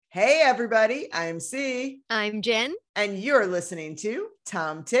Hey everybody, I'm C. I'm Jen. And you're listening to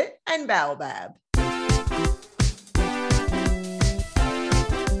Tom Tit and Baobab.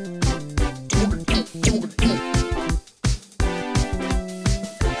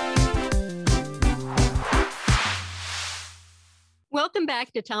 Welcome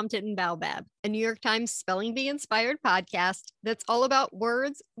back to Tom Tit and Baobab, a New York Times spelling bee inspired podcast that's all about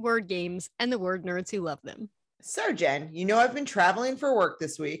words, word games, and the word nerds who love them. So Jen, you know I've been traveling for work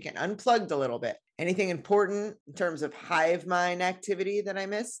this week and unplugged a little bit. Anything important in terms of hive mind activity that I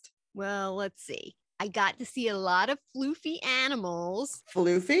missed? Well, let's see. I got to see a lot of floofy animals.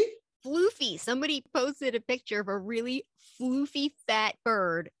 Floofy? Floofy. Somebody posted a picture of a really floofy fat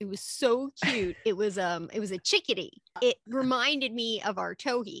bird. It was so cute. It was a chickadee. It reminded me of our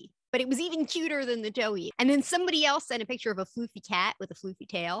towhee, but it was even cuter than the towhee. And then somebody else sent a picture of a floofy cat with a floofy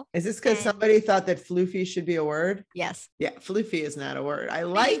tail. Is this because somebody thought that floofy should be a word? Yes. Yeah, floofy is not a word. I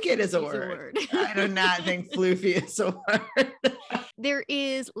like it as a word. I do not think floofy is a word. There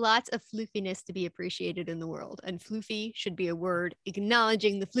is lots of floofiness to be appreciated in the world, and floofy should be a word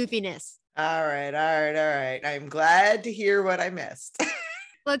acknowledging the floofiness. All right. I'm glad to hear what I missed.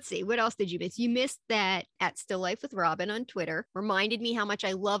 Let's see. What else did you miss? You missed that at Still Life with Robin on Twitter. Reminded me how much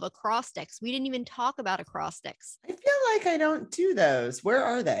I love acrostics. We didn't even talk about acrostics. I feel like I don't do those. Where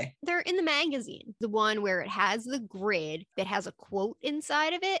are they? They're in the magazine. The one where it has the grid that has a quote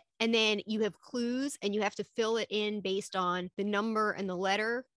inside of it. And then you have clues and you have to fill it in based on the number and the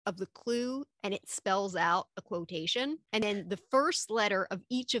letter of the clue, and it spells out a quotation. And then the first letter of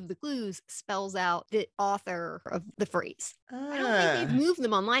each of the clues spells out the author of the phrase. I don't think they've moved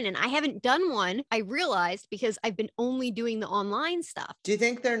them online, and I haven't done one, I realized, because I've been only doing the online stuff. Do you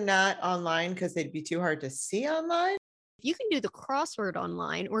think they're not online because they'd be too hard to see online? If you can do the crossword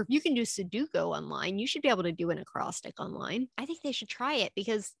online, or if you can do Sudoku online, you should be able to do an acrostic online. I think they should try it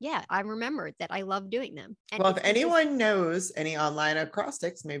because, yeah, I remembered that I love doing them. And well, if anyone knows any online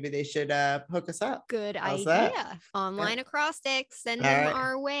acrostics, maybe they should hook us up. Good idea. Online acrostics, send them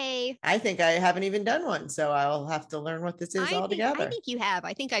our way. I think I haven't even done one, so I'll have to learn what this is altogether. I think you have.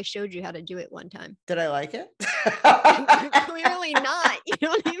 I think I showed you how to do it one time. Did I like it? Clearly not. You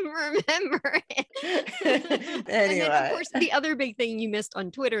don't even remember it. Anyway. And then, of course, the other big thing you missed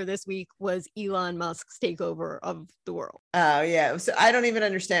on Twitter this week was Elon Musk's takeover of the world. Oh, yeah. So I don't even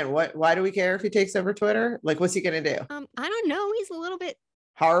understand. Why do we care if he takes over Twitter? Like, what's he going to do? I don't know. He's a little bit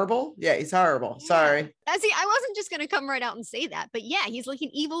horrible. Yeah, he's horrible. Yeah. Sorry. See, I wasn't just going to come right out and say that, but yeah, he's like an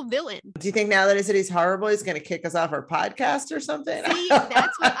evil villain. Do you think now that I said he's horrible, he's going to kick us off our podcast or something? See,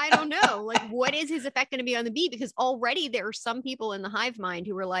 that's what I don't know. Like, what is his effect going to be on the bee? Because already there are some people in the hive mind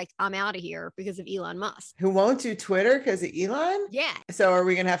who are like, I'm out of here because of Elon Musk. Who won't do Twitter because of Elon? Yeah. So are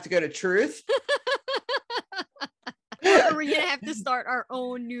we going to have to go to Truth? Or are we going to have to start our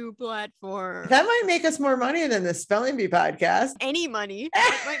own new platform? That might make us more money than the Spelling Bee podcast. Any money.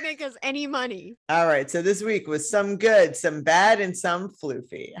 That might make us any money. All right. So this week was some good, some bad, and some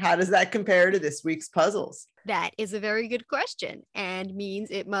floofy. How does that compare to this week's puzzles? That is a very good question and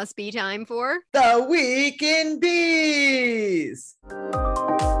means it must be time for The Week in Bees.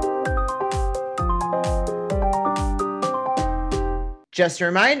 Just a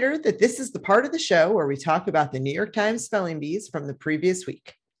reminder that this is the part of the show where we talk about the New York Times spelling bees from the previous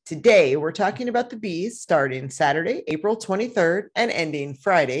week. Today, we're talking about the bees starting Saturday, April 23rd and ending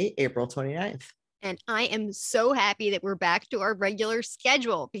Friday, April 29th. And I am so happy that we're back to our regular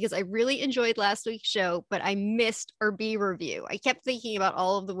schedule because I really enjoyed last week's show, but I missed our bee review. I kept thinking about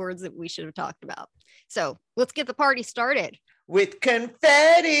all of the words that we should have talked about. So let's get the party started. With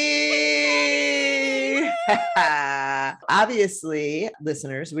confetti! Obviously,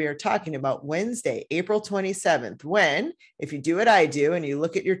 listeners, we are talking about Wednesday, April 27th, when, if you do what I do and you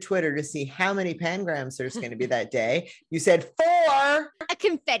look at your Twitter to see how many pangrams there's going to be that day, you said 4. A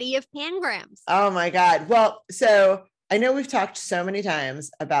confetti of pangrams. Oh my God. Well, so I know we've talked so many times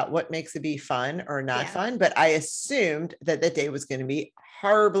about what makes a bee fun or not fun, but I assumed that that day was going to be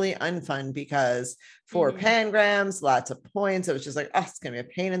horribly unfun because 4 pangrams, lots of points. It was just like, oh, it's going to be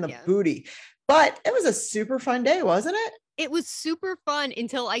a pain in the booty. But it was a super fun day, wasn't it? It was super fun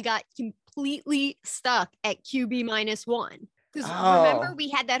until I got completely stuck at QB -1. Because remember, we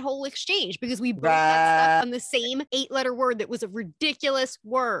had that whole exchange because we both got stuck on the same 8-letter word that was a ridiculous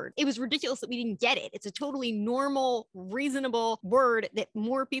word. It was ridiculous that we didn't get it. It's a totally normal, reasonable word that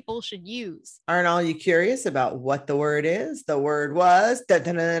more people should use. Aren't all you curious about what the word is? The word was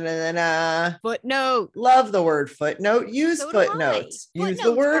footnote. Love the word footnote. Use footnotes. Use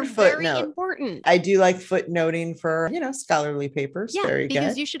the word footnote. Very important. I do like footnoting for, scholarly papers. Yeah, very good.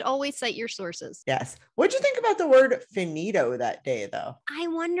 Because you should always cite your sources. Yes. What'd you think about the word finito, that day, though. I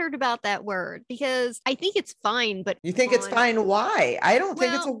wondered about that word because I think it's fine, but You think it's fine? Why? I don't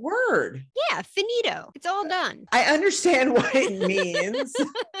think it's a word. Yeah, finito. It's all done. I understand what it means.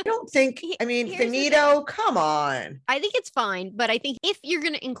 I don't think, I mean, finito, come on. I think it's fine, but I think if you're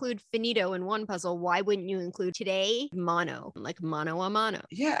going to include finito in one puzzle, why wouldn't you include today mono, like mano a mano?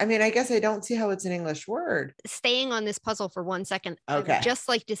 Yeah, I mean, I guess I don't see how it's an English word. Staying on this puzzle for 1 second, okay. I would just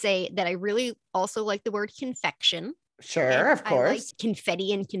like to say that I really also like the word confection. Sure, of course. I like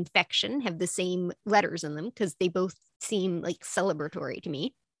confetti and confection have the same letters in them because they both seem like celebratory to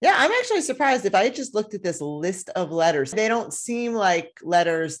me. Yeah, I'm actually surprised. If I just looked at this list of letters, they don't seem like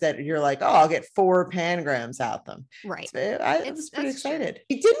letters that you're like, oh, I'll get 4 pangrams out them. Right. So I was pretty excited. True.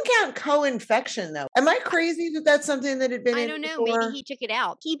 He didn't count co-infection, though. Am I crazy that that's something that had been in? I don't know. Before? Maybe he took it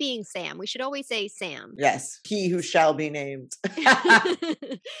out. He being Sam. We should always say Sam. Yes, he who shall be named. But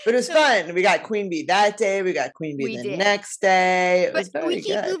it was fun. We got Queen Bee that day. We got Queen Bee the next day. It was very we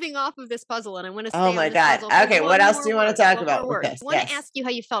keep good. Moving off of this puzzle, and I want to. Oh my God. Okay, what else do you want to talk about? I want to ask you how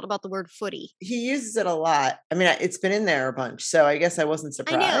you felt about the word footy. He uses it a lot. I mean, it's been in there a bunch, so I guess I wasn't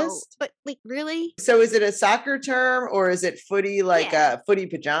surprised. I know, but like, really? So is it a soccer term or is it footy like footy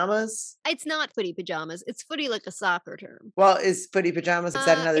pajamas? It's not footy pajamas. It's footy like a soccer term. Well, is footy pajamas, is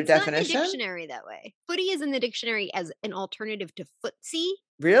that another definition? It's not in the dictionary that way. Footy is in the dictionary as an alternative to footsie.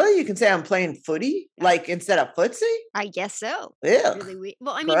 Really? You can say I'm playing footy? Like instead of footsie? I guess so. Yeah. Really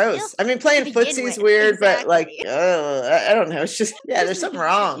well, I mean, gross. I mean, playing footsie is weird, but like, I don't know. It's just, there's something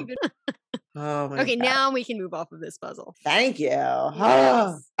wrong. Oh my okay, God. now we can move off of this puzzle. Thank you. Yes.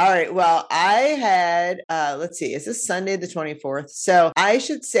 All right. Well, I had, let's see, is this Sunday the 24th? So I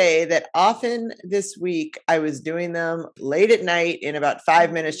should say that often this week I was doing them late at night in about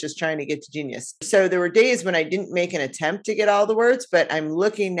 5 minutes, just trying to get to genius. So there were days when I didn't make an attempt to get all the words, but I'm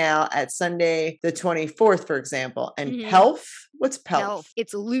looking now at Sunday the 24th, for example, and pelf. What's pelf?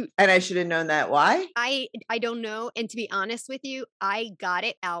 It's loot. And I should have known that. Why? I don't know. And to be honest with you, I got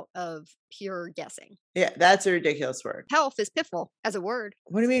it out of pure guessing. Yeah, that's a ridiculous word. Pelf is piffle as a word.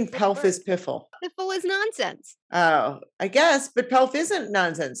 What do you mean pelf is piffle? Piffle is nonsense. Oh, I guess, but pelf isn't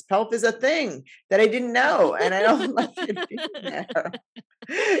nonsense. Pelf is a thing that I didn't know, and I don't like it being there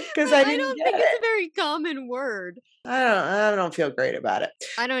because I don't think it's a very common word. I don't feel great about it.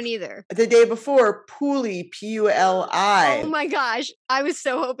 I don't either. The day before, puli, Puli. Oh my gosh, I was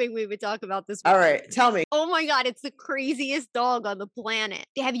so hoping we would talk about this. All right, tell me. Oh my God, it's the craziest dog on the planet.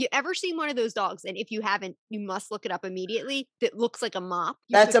 Have you ever seen one of those dogs? And if you haven't, you must look it up immediately. That looks like a mop.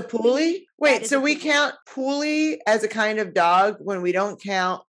 That's a puli? Wait, so we count puli as a kind of dog when we don't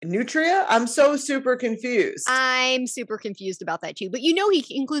count nutria? I'm so super confused. I'm super confused about that too. But you know he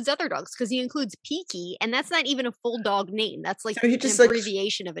includes other dogs because he includes Peaky, and that's not even a full dog name. That's like an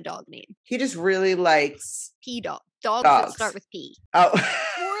abbreviation of a dog name. He just really likes P dog. Dogs that start with P. Oh.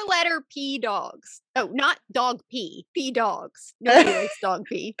 4-letter P dogs. Oh, not dog P. P dogs. Nobody likes dog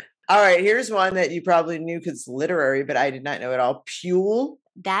P. All right, here's one that you probably knew because it's literary, but I did not know at all. Pule.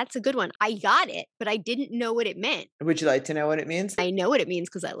 That's a good one. I got it, but I didn't know what it meant. Would you like to know what it means? I know what it means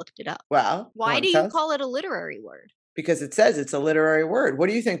because I looked it up. Well, why do you call it a literary word? Because it says it's a literary word. What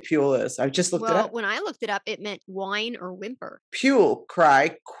do you think pule is? I just looked it up. When I looked it up, it meant whine or whimper. Pule,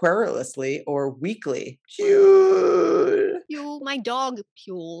 cry querulously or weakly. Pule. Pule, my dog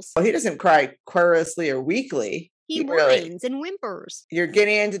pules. Well, he doesn't cry querulously or weakly. He whines and whimpers. You're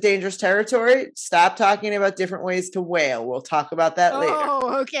getting into dangerous territory. Stop talking about different ways to wail. We'll talk about that later.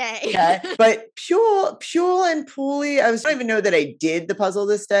 Oh, okay. But Pule and Puli, I don't even know that I did the puzzle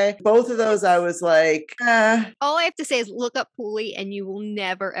this day. Both of those, I was like, All I have to say is look up Puli and you will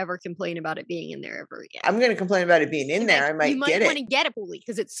never, ever complain about it being in there ever again. I'm going to complain about it being in there. I might get it. You might want to get a Puli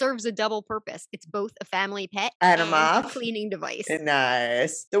because it serves a double purpose. It's both a family pet and a cleaning device.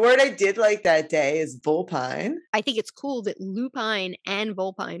 Nice. The word I did like that day is vulpine. I think it's cool that lupine and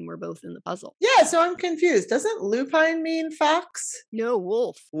vulpine were both in the puzzle. Yeah, so I'm confused. Doesn't lupine mean fox? No,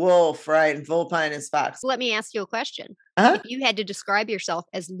 wolf. Wolf, right. And vulpine is fox. Let me ask you a question. If you had to describe yourself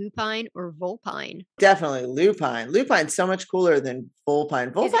as lupine or vulpine? Definitely lupine. Lupine's so much cooler than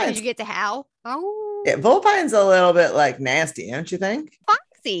vulpine. Vulpine. You get to howl? Oh. Yeah, vulpine's a little bit like nasty, don't you think?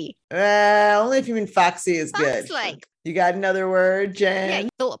 Foxy. Only if you mean foxy is good. Fox-like. You got another word, Jen? Yeah,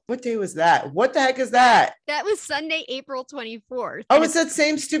 Philip. What day was that? What the heck is that? That was Sunday, April 24th. Oh, it's that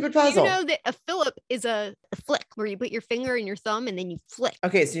same stupid puzzle. You know that a Philip is a flick where you put your finger and your thumb and then you flick.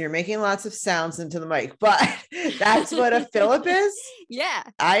 Okay, so you're making lots of sounds into the mic, but that's what a Philip is? Yeah.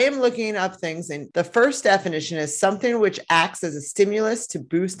 I am looking up things, and the first definition is something which acts as a stimulus to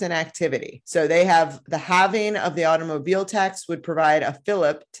boost an activity. So they have the halving of the automobile tax would provide a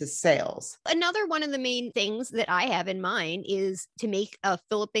fillip to sales. Another one of the main things that I have in mine is to make a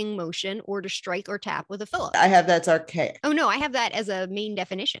filliping motion or to strike or tap with a fillip. I have that's archaic. Oh, no, I have that as a main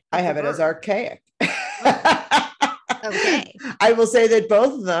definition. I have it as archaic. Okay. I will say that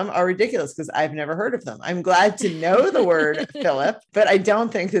both of them are ridiculous because I've never heard of them. I'm glad to know the word Philip, but I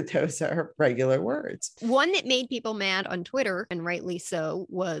don't think that those are regular words. One that made people mad on Twitter, and rightly so,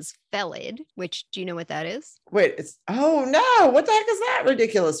 was felid, which do you know what that is? Wait, oh no, what the heck is that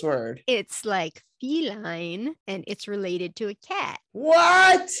ridiculous word? It's like feline and it's related to a cat.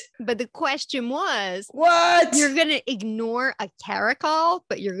 What? But the question was, what? You're going to ignore a caracol,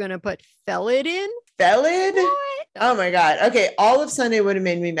 but you're going to put felid in? Felid? What? Oh my God. Okay. All of Sunday would have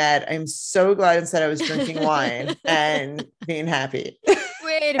made me mad. I'm so glad instead I was drinking wine and being happy.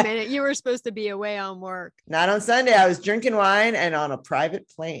 Wait a minute. You were supposed to be away on work. Not on Sunday. I was drinking wine and on a private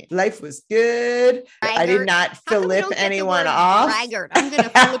plane. Life was good. Braggart. I did not Philip anyone off. Braggart. I'm going to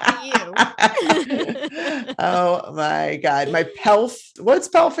Philip you. Oh my God. My pelf. What's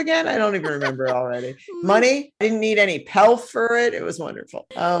pelf again? I don't even remember already. Money. I didn't need any pelf for it. It was wonderful.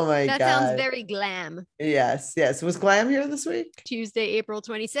 Oh my God. That sounds very glam. Yes. Yes. Was Glam here this week? Tuesday, April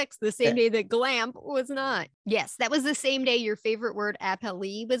 26th, the same day that Glam was not. Yes, that was the same day your favorite word,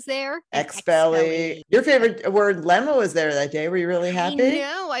 appellee, was there. Expellee. Your favorite word, lemma, was there that day. Were you really happy?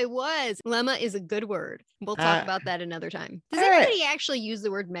 No, I was. Lemma is a good word. We'll talk about that another time. Does all anybody actually use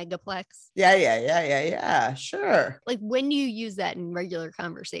the word megaplex? Yeah. Sure. Like, when do you use that in regular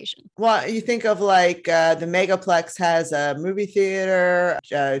conversation? Well, you think of like the Megaplex has a movie theater,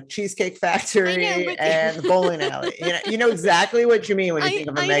 a cheesecake factory, and the bowling alley. You know exactly what you mean when you think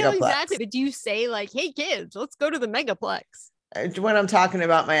of a Megaplex. I know exactly. But do you say like, "Hey kids, let's go to the Megaplex"? When I'm talking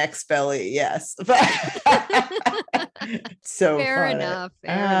about my expellee, yes. So fair funny. enough.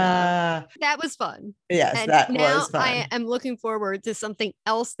 That was fun. Yes, and that now was fun. I am looking forward to something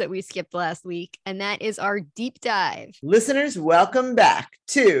else that we skipped last week, and that is our deep dive. Listeners, welcome back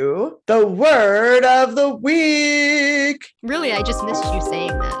to the word of the week. Really, I just missed you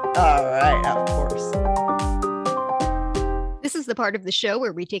saying that. All right, of course. This is the part of the show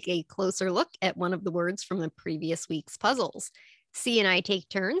where we take a closer look at one of the words from the previous week's puzzles. C and I take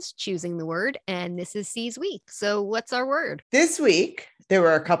turns choosing the word, and this is C's week. So what's our word? This week, there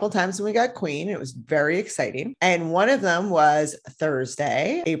were a couple times when we got queen. It was very exciting. And one of them was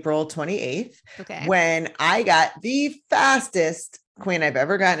Thursday, April 28th, when I got the fastest queen I've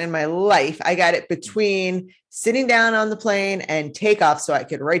ever gotten in my life. I got it between sitting down on the plane and takeoff so I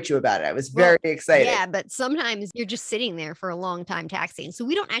could write you about it. I was very excited. Yeah, but sometimes you're just sitting there for a long time taxiing. So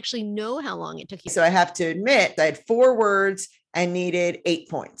we don't actually know how long it took you. So I have to admit I had 4 words and needed 8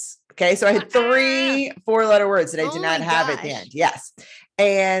 points. Okay. So I had 3 4-letter words that I did not have at the end. Yes.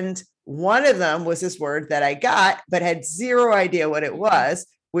 And one of them was this word that I got, but had zero idea what it was,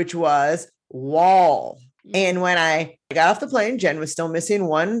 which was waul. And when I got off the plane, Jen was still missing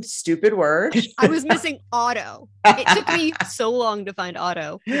one stupid word. I was missing auto. It took me so long to find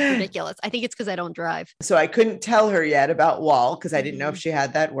auto. It's ridiculous. I think it's because I don't drive. So I couldn't tell her yet about wall because I didn't know if she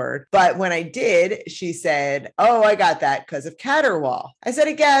had that word. But when I did, she said, "Oh, I got that because of caterwaul." I said,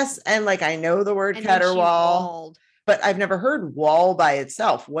 "I guess." And like, I know the word caterwaul, but I've never heard waul by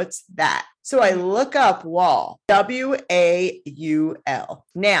itself. What's that? So I look up waul, waul.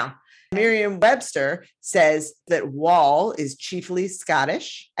 Now, Merriam-Webster says that waul is chiefly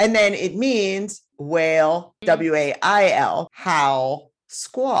Scottish, and then it means whale, wail, howl,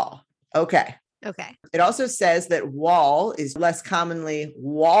 squall. Okay. It also says that waul is less commonly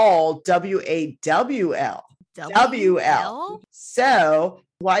wall, wawl. WL. So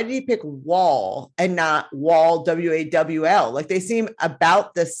why did he pick wall and not wall, wawl? Like, they seem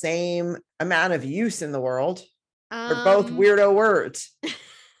about the same amount of use in the world. They're both weirdo words.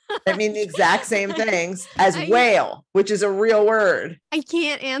 I mean the exact same things as whale, which is a real word. I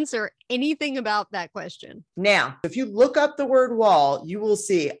can't answer anything about that question. Now, if you look up the word wall, you will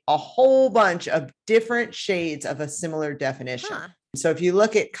see a whole bunch of different shades of a similar definition. So if you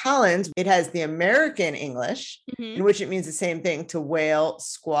look at Collins, it has the American English, in which it means the same thing to wail,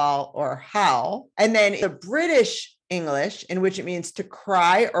 squall, or howl. And then the British English, in which it means to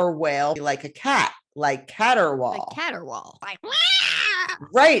cry or wail like a cat, like caterwaul. Like caterwaul. Like,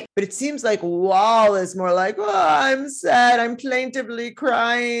 right. But it seems like waul is more like, "Oh, I'm sad. I'm plaintively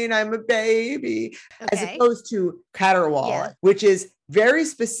crying. I'm a baby," as opposed to caterwaul, which is very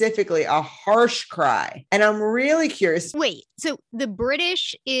specifically a harsh cry. And I'm really curious. Wait, so the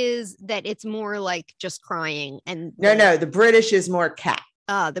British is that it's more like just crying and no, the British is more cat.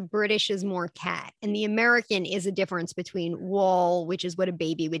 The British is more cat, and the American is a difference between waul, which is what a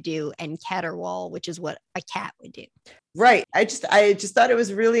baby would do, and caterwaul, which is what a cat would do. Right. I just thought it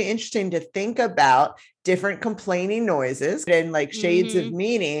was really interesting to think about different complaining noises and like shades of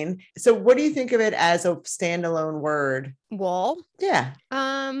meaning. So what do you think of it as a standalone word? Waul? Yeah.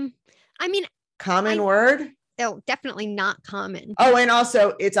 I mean, common word? Oh, definitely not common. Oh, and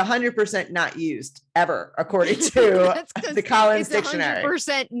also it's 100% not used ever, according to the Collins Dictionary.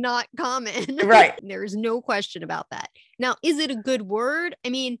 100% not common. Right. There's no question about that. Now, is it a good word? I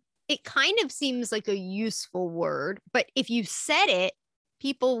mean, it kind of seems like a useful word, but if you said it,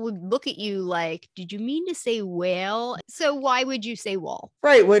 people would look at you like, did you mean to say whale? So why would you say wall?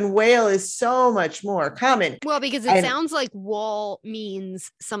 Right. When whale is so much more common. Well, because it sounds like wall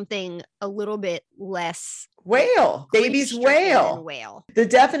means something a little bit less. Whale. Baby's whale. Whale. The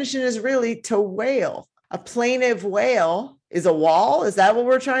definition is really to wail. A plaintive wail is a wall. Is that what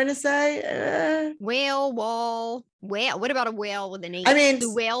we're trying to say? Whale, wall, whale. What about a whale with an H? I mean,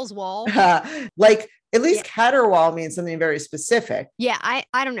 the whale's wall. Like at least caterwaul means something very specific. Yeah, I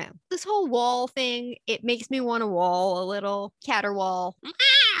don't know. This whole wall thing, it makes me want to wall a little. Caterwaul.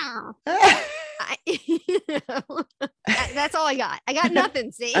 That's all I got. I got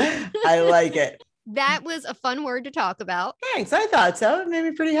nothing, see? I like it. That was a fun word to talk about. Thanks. I thought so. It made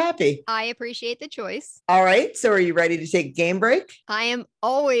me pretty happy. I appreciate the choice. All right. So are you ready to take a game break? I am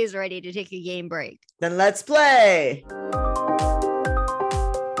always ready to take a game break. Then let's play.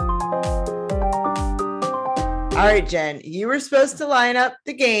 All right, Jen, you were supposed to line up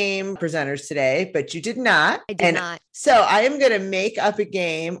the game presenters today, but you did not. I did not. So I am going to make up a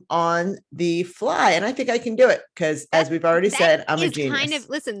game on the fly, and I think I can do it because, as we've already said, I'm a genius.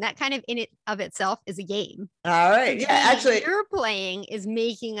 That kind of in it of itself is a game. All right. Yeah, actually. You're playing is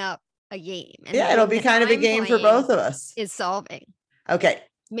making up a game. And yeah, it'll be kind of a game for both of us. Is solving. Okay.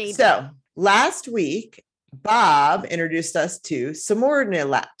 Maybe. So last week, Bob introduced us to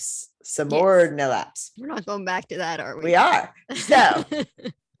subordinates. Yes. We're not going back to that, are we? We are. So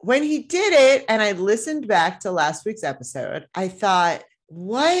when he did it, and I listened back to last week's episode, I thought,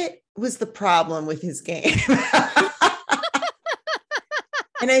 what was the problem with his game?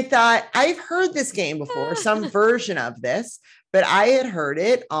 And I thought, I've heard this game before, some version of this, but I had heard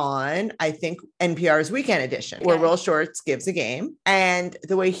it on, I think, NPR's Weekend Edition, where Will Shortz gives a game. And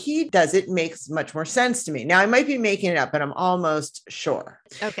the way he does it makes much more sense to me. Now, I might be making it up, but I'm almost sure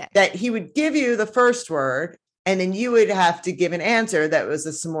that he would give you the first word, and then you would have to give an answer that was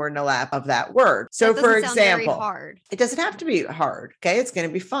a subordinate of that word. So, for example, it doesn't have to be hard. Okay. It's going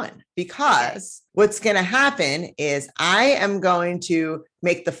to be fun because what's going to happen is I am going to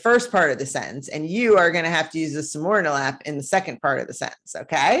make the first part of the sentence, and you are going to have to use the subordinate in the second part of the sentence.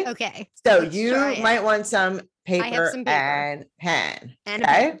 Okay. Okay. So you might want some paper and pen. And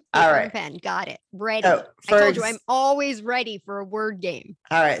okay. All right. Pen. Got it. Ready. I told you I'm always ready for a word game.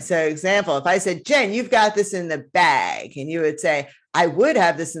 All right. So example, if I said, Jen, you've got this in the bag, and you would say, I would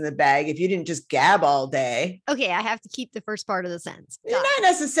have this in the bag if you didn't just gab all day. Okay. I have to keep the first part of the sentence. Not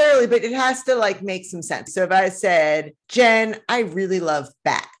necessarily, but it has to like make some sense. So if I said, Jen, I really love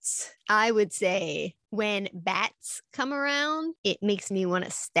bats. I would say when bats come around, it makes me want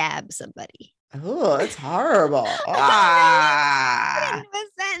to stab somebody. Oh, that's horrible. A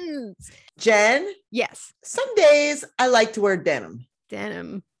sentence. Jen? Yes. Some days I like to wear denim.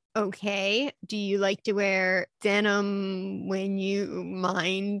 Denim. Okay. Do you like to wear denim when you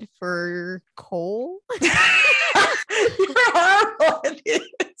mined for coal? You're horrible at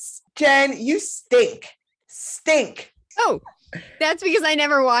this. Jen, you stink. Stink. Oh, that's because I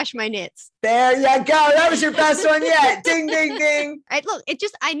never wash my knits. There you go. That was your best one yet. Ding, ding, ding. Look,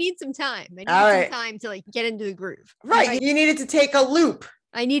 I need some time. I need some time to like get into the groove. Right. You needed to take a loop.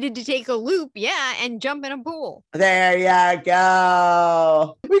 I needed to take a loop, and jump in a pool. There you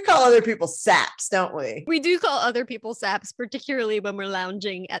go. We call other people saps, don't we? We do call other people saps, particularly when we're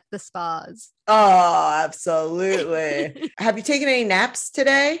lounging at the spas. Oh, absolutely. Have you taken any naps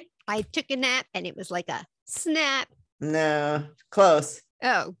today? I took a nap, and it was like a snap. No, close.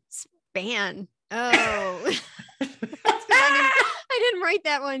 Oh, span. Oh, I didn't write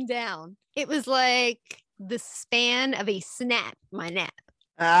that one down. It was like the span of a snap, my nap.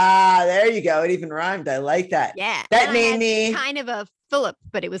 Ah, there you go. It even rhymed. I like that. Yeah. That made me kind of a fillip,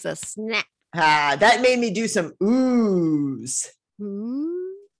 but it was a snap. That made me do some oohs. Ooh.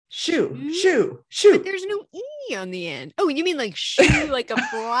 Shoo, shoo, shoo. But there's no E on the end. Oh, you mean like shoo like a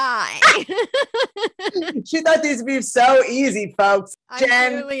fly? She thought these would be so easy, folks. I'm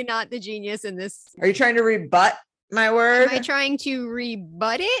clearly not the genius in this. Are you trying to rebut my word? Am I trying to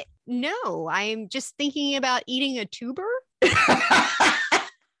rebut it? No, I'm just thinking about eating a tuber.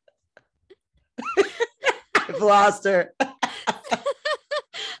 I've lost her. I'm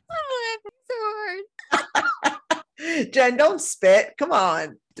laughing so hard. Jen, don't spit. Come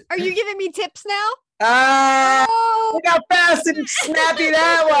on. Are you giving me tips now? Oh, look how fast and snappy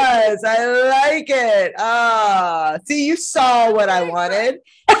that was. I like it. See, you saw what I wanted.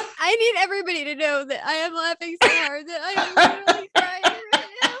 I need everybody to know that I am laughing so hard that I am literally crying right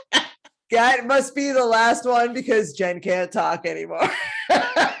now. That must be the last one because Jen can't talk anymore.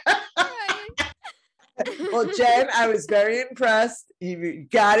 Well, Jen, I was very impressed. You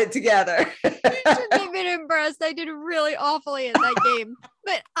got it together. You shouldn't have been impressed. I did really awfully at that game.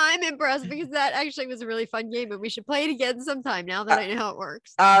 But I'm impressed because that actually was a really fun game and we should play it again sometime now that I know how it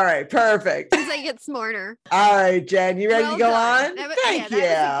works. All right, perfect. As I get smarter. All right, Jen, you ready to go done. on? Thank you.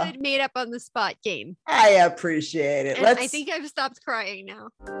 That was a good made up on the spot game. I appreciate it. And I think I've stopped crying now.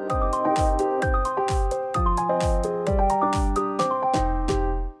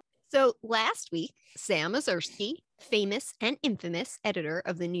 So last week, Sam Ozersky, famous and infamous editor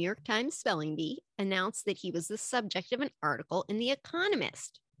of the New York Times Spelling Bee, announced that he was the subject of an article in The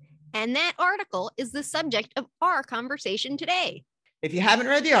Economist. And that article is the subject of our conversation today. If you haven't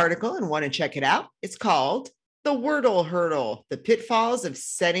read the article and want to check it out, it's called The Wordle Hurdle, The Pitfalls of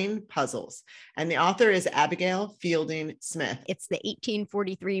Setting Puzzles. And the author is Abigail Fielding Smith. It's the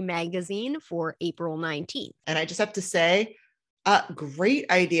 1843 magazine for April 19th. And I just have to say, great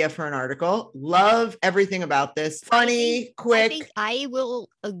idea for an article. Love everything about this. Funny, quick. I think I will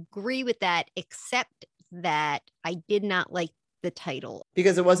agree with that, except that I did not like the title.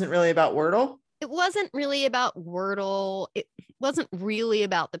 Because it wasn't really about Wordle? It wasn't really about Wordle. It wasn't really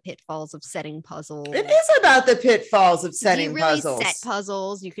about the pitfalls of setting puzzles. It is about the pitfalls of setting puzzles. You set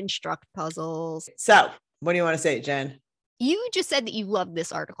puzzles. You construct puzzles. So what do you want to say, Jen? You just said that you loved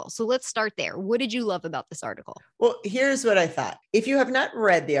this article. So let's start there. What did you love about this article? Well, here's what I thought. If you have not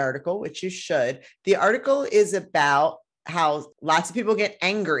read the article, which you should, the article is about how lots of people get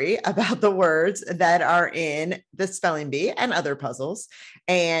angry about the words that are in the spelling bee and other puzzles.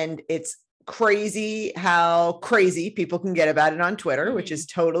 And it's crazy how crazy people can get about it on Twitter, which is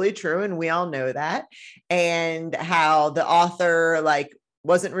totally true. And we all know that. And how the author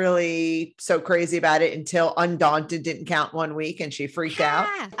wasn't really so crazy about it until Undaunted didn't count 1 week and she freaked out.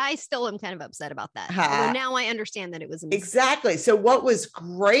 I still am kind of upset about that. Although now I understand that it was a mistake. Exactly. So what was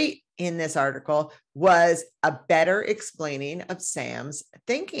great in this article was a better explaining of Sam's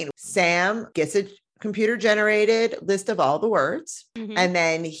thinking. Sam gets a computer generated list of all the words, and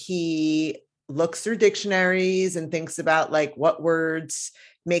then he looks through dictionaries and thinks about what words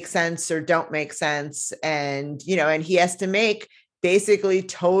make sense or don't make sense. And, and he has to make basically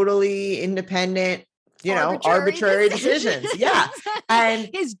totally independent, arbitrary decisions. Yeah. And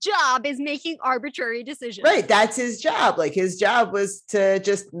his job is making arbitrary decisions. Right. That's his job. His job was to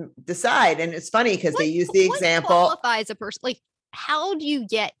just decide. And it's funny because they use the example. What qualifies a person? How do you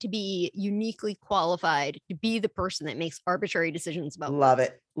get to be uniquely qualified to be the person that makes arbitrary decisions about Love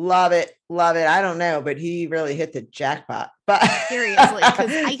it. Love it. Love it. I don't know, but he really hit the jackpot. But seriously,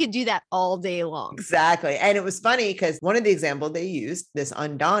 because I could do that all day long. Exactly. And it was funny because one of the examples they used, this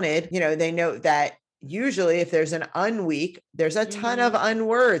Undaunted, they note that usually if there's an unweek, there's a ton of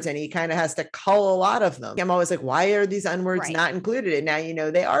unwords and he kind of has to cull a lot of them. I'm always like, why are these unwords not included? And now,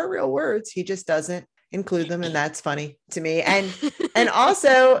 they are real words. He just doesn't include them. And that's funny to me. And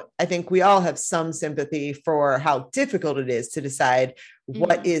also I think we all have some sympathy for how difficult it is to decide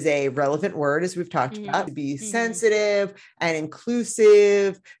what is a relevant word, as we've talked about, to be sensitive and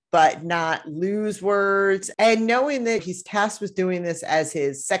inclusive, but not lose words. And knowing that he's tasked with doing this as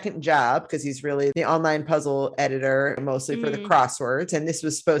his second job, because he's really the online puzzle editor, mostly for the crosswords. And this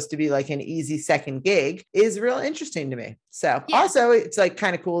was supposed to be an easy second gig, is real interesting to me. So also it's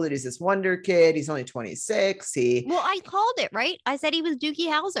kind of cool that he's this wonder kid. He's only 26. Well, I called it, right? I said he was Doogie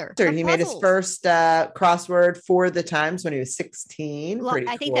Howser. He made his first crossword for the Times when he was 16. Well,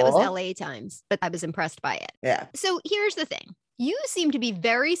 I think that was LA Times, but I was impressed by it. Yeah. So here's the thing. You seem to be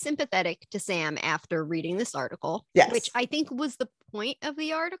very sympathetic to Sam after reading this article, which I think was the point of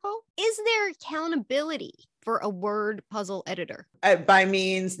the article. Is there accountability for a word puzzle editor? By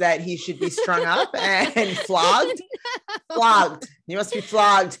means that he should be strung up and flogged? No. Flogged. He must be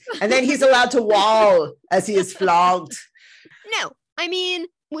flogged. And then he's allowed to waul as he is flogged. No, I mean,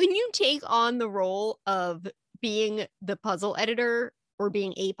 when you take on the role of being the puzzle editor or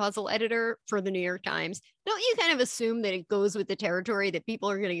being a puzzle editor for the New York Times, Don't you kind of assume that it goes with the territory that people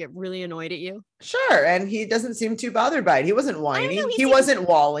are going to get really annoyed at you? Sure. And he doesn't seem too bothered by it. He wasn't whining. He seemed, wasn't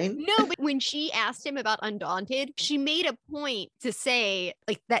walling. No, but when she asked him about Undaunted, she made a point to say,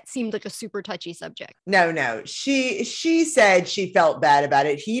 like, that seemed like a super touchy subject. No. She said she felt bad about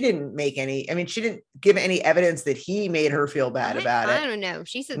it. He didn't make any, I mean, she didn't give any evidence that he made her feel bad about it. I don't know.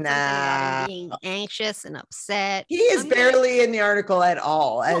 She said something about him being anxious and upset. He is barely in the article at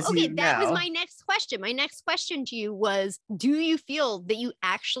all, as you know. That was my next question. My next question to you was, do you feel that you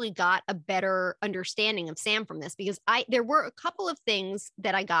actually got a better understanding of Sam from this? Because there were a couple of things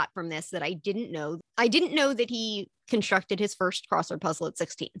that I got from this that I didn't know. I didn't know that he constructed his first crossword puzzle at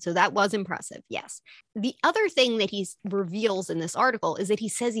 16. So that was impressive. Yes. The other thing that he reveals in this article is that he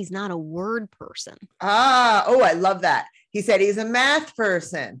says he's not a word person. I love that. He said he's a math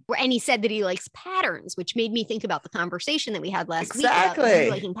person. And he said that he likes patterns, which made me think about the conversation that we had last week about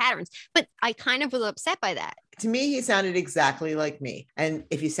liking patterns. But I kind of was upset by that. To me, he sounded exactly like me. And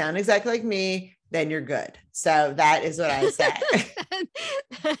if you sound exactly like me, then you're good. So that is what I said.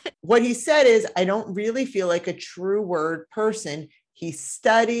 What he said is, I don't really feel like a true word person. He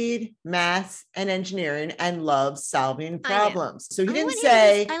studied math and engineering and loves solving problems. So he didn't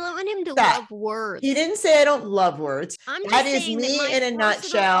say, I want him to love words. He didn't say, I don't love words. That is me in a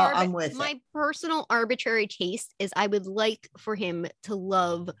nutshell. I'm with my personal arbitrary taste is I would like for him to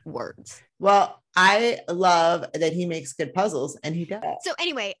love words. Well, I love that he makes good puzzles, and he does. So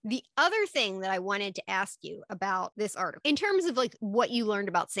anyway, the other thing that I wanted to ask you about this article, in terms of like what you learned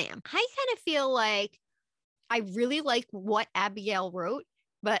about Sam, I kind of feel like I really like what Abigail wrote,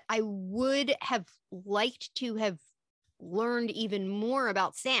 but I would have liked to have learned even more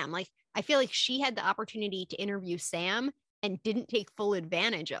about Sam. Like, I feel like she had the opportunity to interview Sam and didn't take full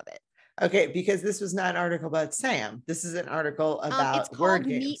advantage of it. Okay, because this was not an article about Sam. This is an article about word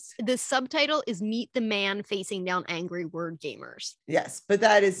games. The subtitle is Meet the Man Facing Down Angry Word Gamers. Yes, but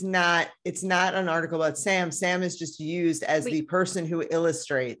that is not, it's not an article about Sam. Sam is just used as the person who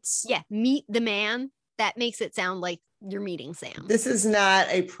illustrates. Yeah, Meet the Man. That makes it sound like you're meeting Sam. This is not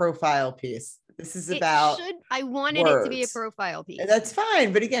a profile piece. This is about I wanted it to be a profile piece. That's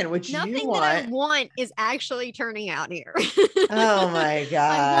fine. But again, nothing that I want is actually turning out here. Oh my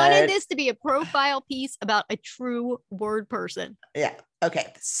God. I wanted this to be a profile piece about a true word person. Yeah.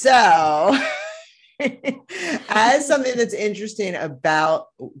 Okay. So as something that's interesting about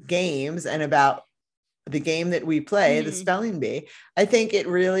games and about the game that we play, the spelling bee, I think it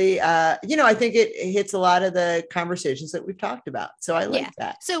really, I think it hits a lot of the conversations that we've talked about. So I like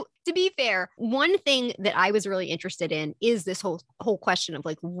that. So to be fair, one thing that I was really interested in is this whole question of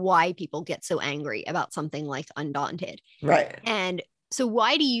like why people get so angry about something like Undaunted. Right. And so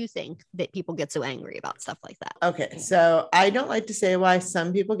why do you think that people get so angry about stuff like that? Okay. So I don't like to say why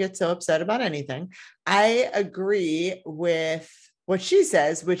some people get so upset about anything. I agree with what she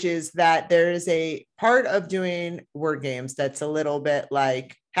says, which is that there is a part of doing word games that's a little bit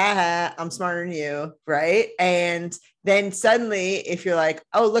like, haha, I'm smarter than you, right? And then suddenly, if you're like,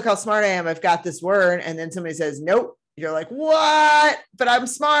 oh, look how smart I am, I've got this word, and then somebody says, nope, you're like, what? But I'm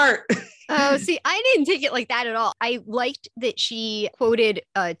smart. Oh, see, I didn't take it like that at all. I liked that she quoted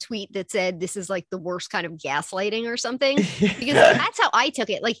a tweet that said, this is like the worst kind of gaslighting or something, because that's how I took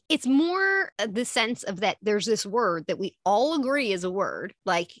it. Like, it's more the sense of that there's this word that we all agree is a word,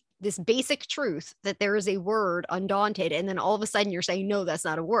 like this basic truth that there is a word, Undaunted, and then all of a sudden you're saying, no, that's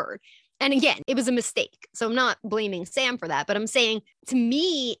not a word. And again, it was a mistake. So I'm not blaming Sam for that, but I'm saying, to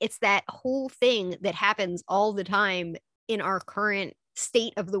me, it's that whole thing that happens all the time in our current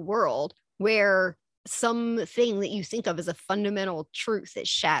state of the world where something that you think of as a fundamental truth is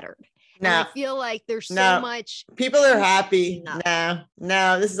shattered. No, and I feel like there's so much. People are happy.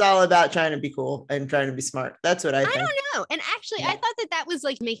 No, this is all about trying to be cool and trying to be smart. That's what I think. I don't know. And actually, I thought that was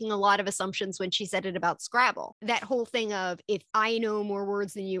like making a lot of assumptions when she said it about Scrabble. That whole thing of, if I know more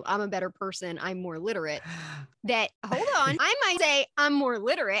words than you, I'm a better person, I'm more literate. That, hold on, I might say I'm more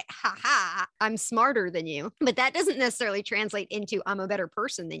literate. Ha ha. I'm smarter than you. But that doesn't necessarily translate into I'm a better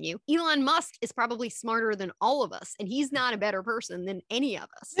person than you. Elon Musk is probably smarter than all of us, and he's not a better person than any of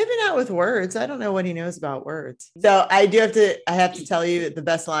us. Maybe not with words. I don't know what he knows about words. So I have to tell you the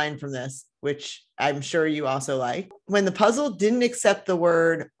best line from this, which I'm sure you also like. When the puzzle didn't accept the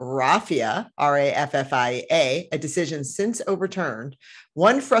word raffia, RAFFIA, a decision since overturned,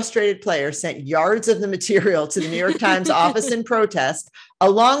 one frustrated player sent yards of the material to the New York Times office in protest,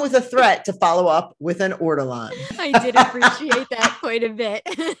 along with a threat to follow up with an ortolan. I did appreciate that quite a bit.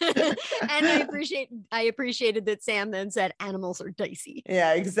 And I appreciated that Sam then said animals are dicey.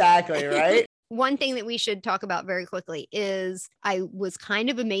 Yeah, exactly. Right. one thing that we should talk about very quickly is I was kind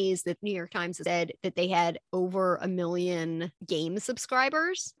of amazed that New York Times said that they had over 1 million game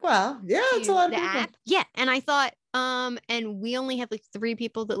subscribers. Well, yeah, it's a lot of the people. app. Yeah. And I thought, and we only have like 3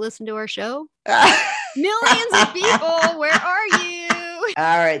 people that listen to our show. Millions of people, where are you?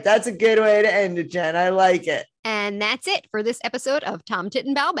 All right, that's a good way to end it, Jen. I like it. And that's it for this episode of Tom Tit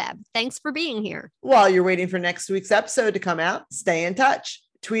and Baobab. Thanks for being here. While you're waiting for next week's episode to come out, stay in touch.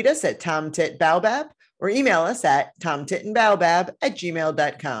 Tweet us at TomTitBaobab or email us at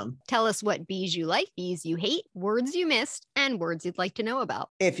tomtitandbaobab@gmail.com. Tell us what bees you like, bees you hate, words you missed, and words you'd like to know about.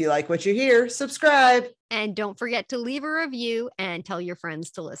 If you like what you hear, subscribe. And don't forget to leave a review and tell your friends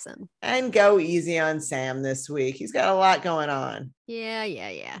to listen. And go easy on Sam this week. He's got a lot going on. Yeah.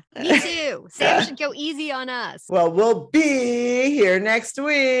 Me too. Sam should go easy on us. Well, we'll be here next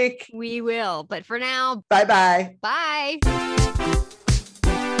week. We will. But for now, bye-bye. Bye.